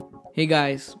Hey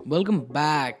guys, welcome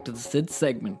back to the SID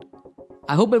segment.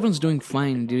 I hope everyone's doing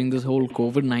fine during this whole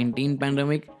COVID 19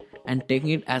 pandemic and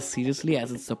taking it as seriously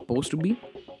as it's supposed to be.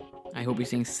 I hope you're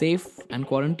staying safe and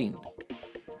quarantined.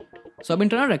 So, I've been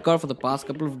trying to record for the past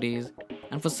couple of days,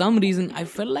 and for some reason, I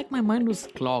felt like my mind was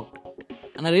clogged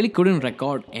and I really couldn't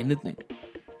record anything.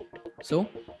 So,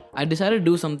 I decided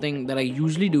to do something that I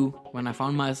usually do when I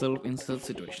found myself in such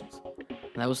situations.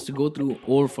 That was to go through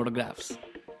old photographs.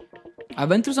 I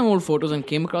went through some old photos and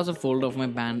came across a folder of my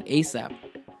band ASAP,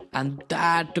 and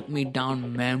that took me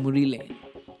down memory lane.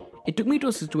 It took me to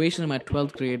a situation in my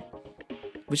 12th grade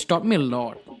which taught me a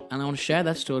lot, and I want to share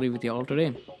that story with you all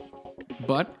today.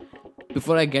 But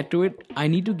before I get to it, I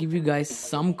need to give you guys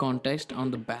some context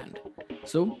on the band.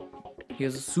 So,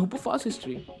 here's a super fast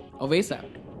history of ASAP.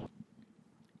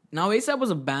 Now, ASAP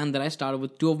was a band that I started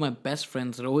with two of my best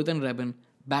friends, Rohit and Rebin,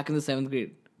 back in the 7th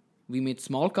grade. We made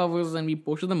small covers and we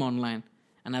posted them online,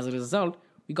 and as a result,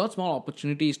 we got small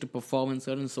opportunities to perform in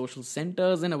certain social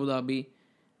centers in Abu Dhabi,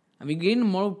 and we gained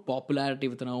more popularity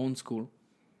within our own school.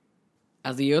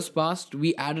 As the years passed,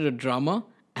 we added a drummer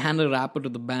and a rapper to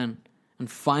the band, and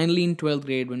finally in 12th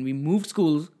grade, when we moved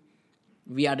schools,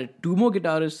 we added two more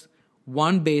guitarists,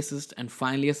 one bassist, and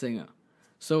finally a singer.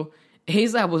 So,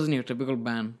 ASAP wasn't your typical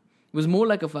band. It was more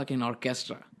like a fucking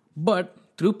orchestra. But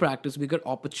through practice, we got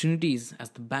opportunities as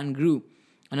the band grew,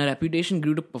 and our reputation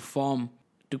grew to perform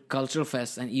to cultural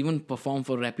fests and even perform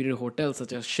for reputed hotels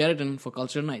such as Sheraton for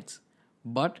culture nights.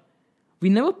 But we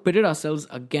never pitted ourselves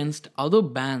against other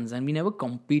bands and we never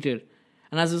competed.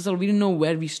 And as a result, we didn't know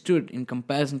where we stood in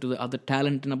comparison to the other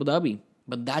talent in Abu Dhabi.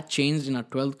 But that changed in our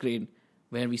 12th grade,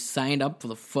 where we signed up for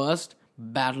the first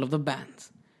Battle of the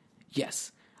Bands.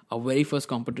 Yes, our very first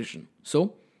competition.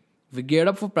 So, we geared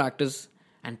up for practice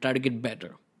and tried to get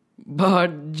better.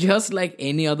 But just like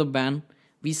any other band,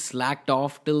 we slacked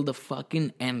off till the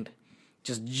fucking end.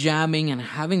 Just jamming and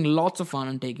having lots of fun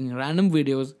and taking random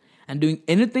videos and doing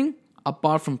anything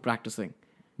apart from practicing.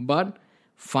 But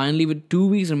finally, with 2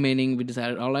 weeks remaining, we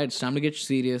decided, alright, it's time to get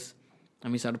serious,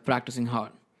 and we started practicing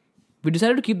hard. We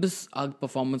decided to keep this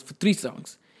performance for 3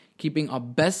 songs, keeping our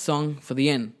best song for the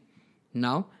end.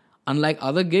 Now, unlike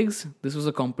other gigs, this was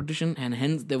a competition, and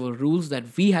hence there were rules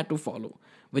that we had to follow,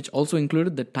 which also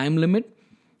included the time limit,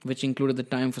 which included the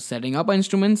time for setting up our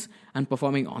instruments and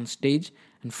performing on stage.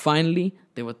 And finally,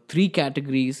 there were 3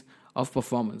 categories of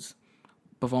performance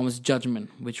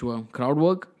judgment, which were crowd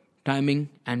work, timing,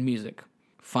 and music.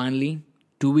 Finally,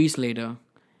 2 weeks later,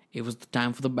 it was the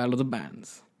time for the Battle of the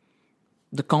Bands.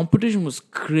 The competition was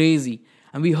crazy,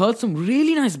 and we heard some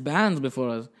really nice bands before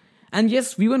us. And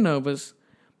yes, we were nervous,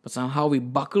 but somehow we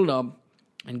buckled up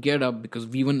and geared up because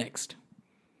we were next.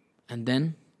 And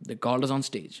then they called us on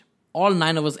stage. All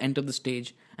 9 of us entered the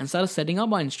stage and started setting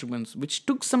up our instruments, which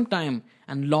took some time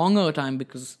and longer time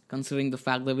because considering the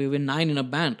fact that we were 9 in a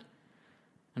band.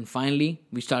 And finally,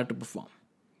 we started to perform.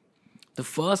 The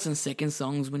first and second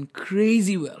songs went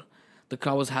crazy well. The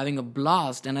crowd was having a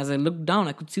blast, and as I looked down,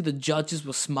 I could see the judges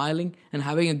were smiling and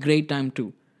having a great time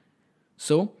too.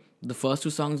 So, the first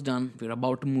 2 songs done, we were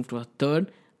about to move to our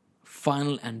third,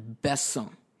 final, and best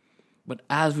song. But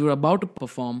as we were about to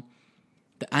perform,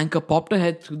 the anchor popped her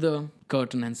head through the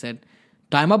curtain and said,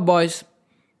 "Time up, boys."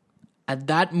 At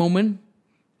that moment,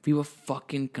 we were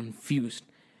fucking confused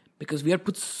because we had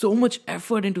put so much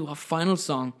effort into our final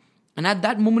song, and at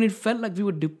that moment, it felt like we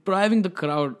were depriving the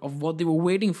crowd of what they were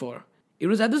waiting for. It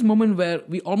was at this moment where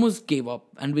we almost gave up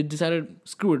and we decided,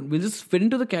 screw it, we'll just fit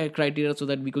into the criteria so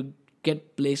that we could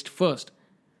get placed first.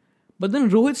 But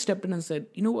then Rohit stepped in and said,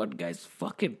 "You know what, guys,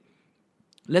 fuck it.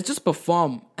 Let's just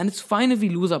perform, and it's fine if we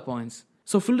lose our points."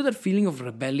 So filled with that feeling of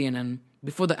rebellion, and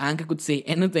before the anchor could say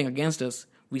anything against us,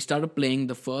 we started playing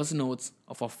the first notes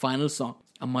of our final song,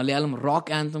 a Malayalam rock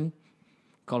anthem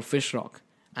called Fish Rock,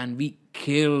 and we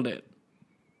killed it.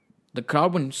 The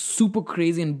crowd went super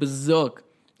crazy and berserk,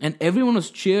 and everyone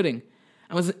was cheering.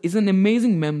 It's an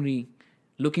amazing memory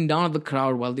looking down at the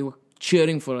crowd while they were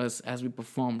cheering for us as we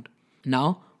performed.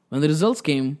 Now, when the results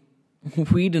came,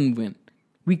 we didn't win.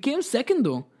 We came second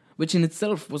though, which in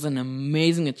itself was an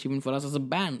amazing achievement for us as a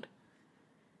band.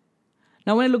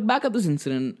 Now, when I look back at this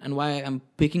incident and why I'm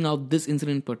picking out this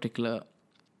incident in particular,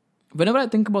 whenever I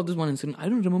think about this one incident, I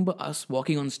don't remember us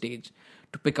walking on stage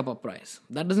to pick up a prize.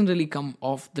 That doesn't really come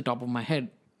off the top of my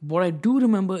head. What I do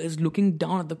remember is looking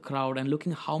down at the crowd and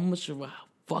looking how much of a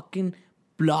fucking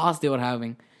blast they were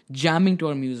having, jamming to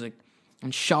our music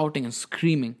and shouting and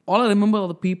screaming. All I remember are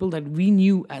the people that we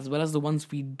knew as well as the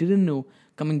ones we didn't know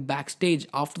coming backstage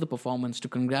after the performance to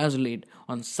congratulate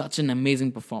on such an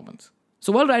amazing performance.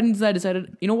 So while writing this, I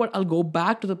decided, you know what, I'll go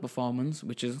back to the performance,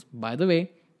 which is, by the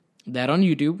way, there on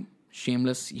YouTube.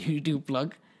 Shameless YouTube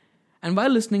plug. And while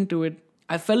listening to it,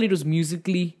 I felt it was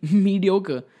musically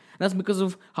mediocre. That's because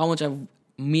of how much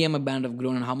me and my band have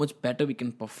grown and how much better we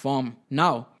can perform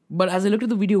now. But as I looked at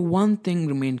the video, one thing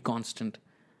remained constant,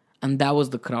 and that was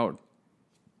the crowd.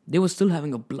 They were still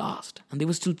having a blast, and they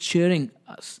were still cheering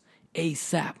us.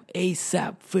 ASAP,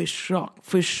 ASAP, fish rock,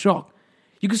 fish rock.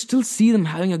 You could still see them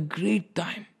having a great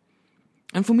time.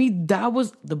 And for me, that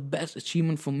was the best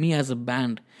achievement for me as a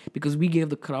band, because we gave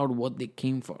the crowd what they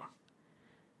came for.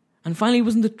 And finally, it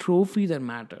wasn't the trophy that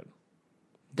mattered.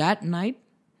 That night,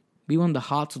 we won the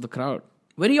hearts of the crowd.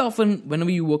 Very often, whenever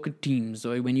you work with teams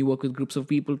or when you work with groups of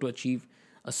people to achieve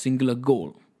a singular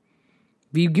goal,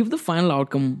 we give the final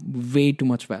outcome way too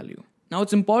much value. Now,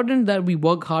 it's important that we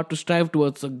work hard to strive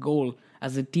towards a goal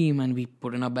as a team and we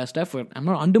put in our best effort. I'm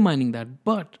not undermining that,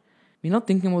 but we're not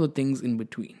thinking about the things in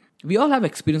between. We all have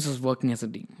experiences working as a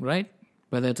team, right?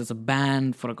 Whether it's as a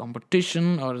band for a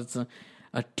competition or it's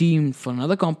a team for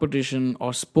another competition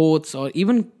or sports or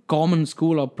even common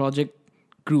school or project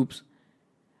groups.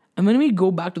 And when we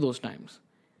go back to those times,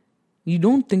 you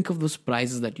don't think of those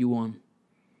prizes that you won.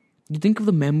 You think of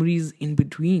the memories in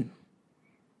between.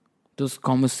 Those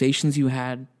conversations you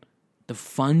had, the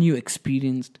fun you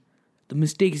experienced, the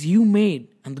mistakes you made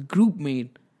and the group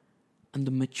made, and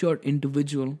the mature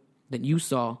individual that you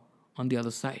saw on the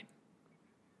other side.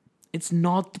 It's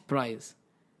not the prize.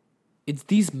 It's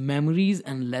these memories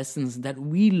and lessons that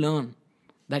we learn,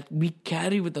 that we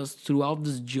carry with us throughout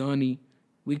this journey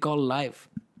we call life.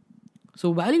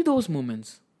 So value those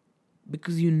moments,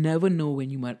 because you never know when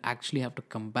you might actually have to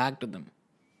come back to them.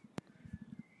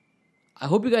 I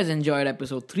hope you guys enjoyed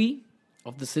episode 3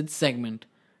 of the SID segment.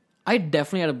 I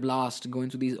definitely had a blast going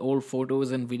through these old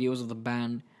photos and videos of the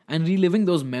band and reliving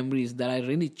those memories that I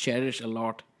really cherish a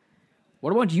lot.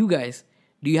 What about you guys?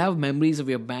 Do you have memories of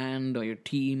your band or your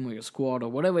team or your squad or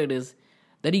whatever it is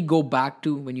that you go back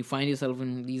to when you find yourself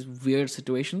in these weird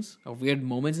situations or weird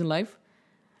moments in life?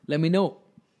 Let me know.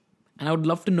 And I would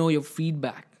love to know your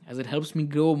feedback, as it helps me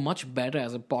grow much better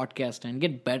as a podcaster and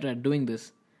get better at doing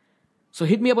this. So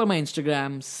hit me up on my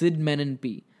Instagram,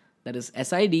 SIDMenonP. That is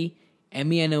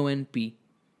SIDMenonP.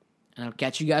 And I'll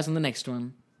catch you guys on the next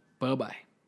one. Bye-bye.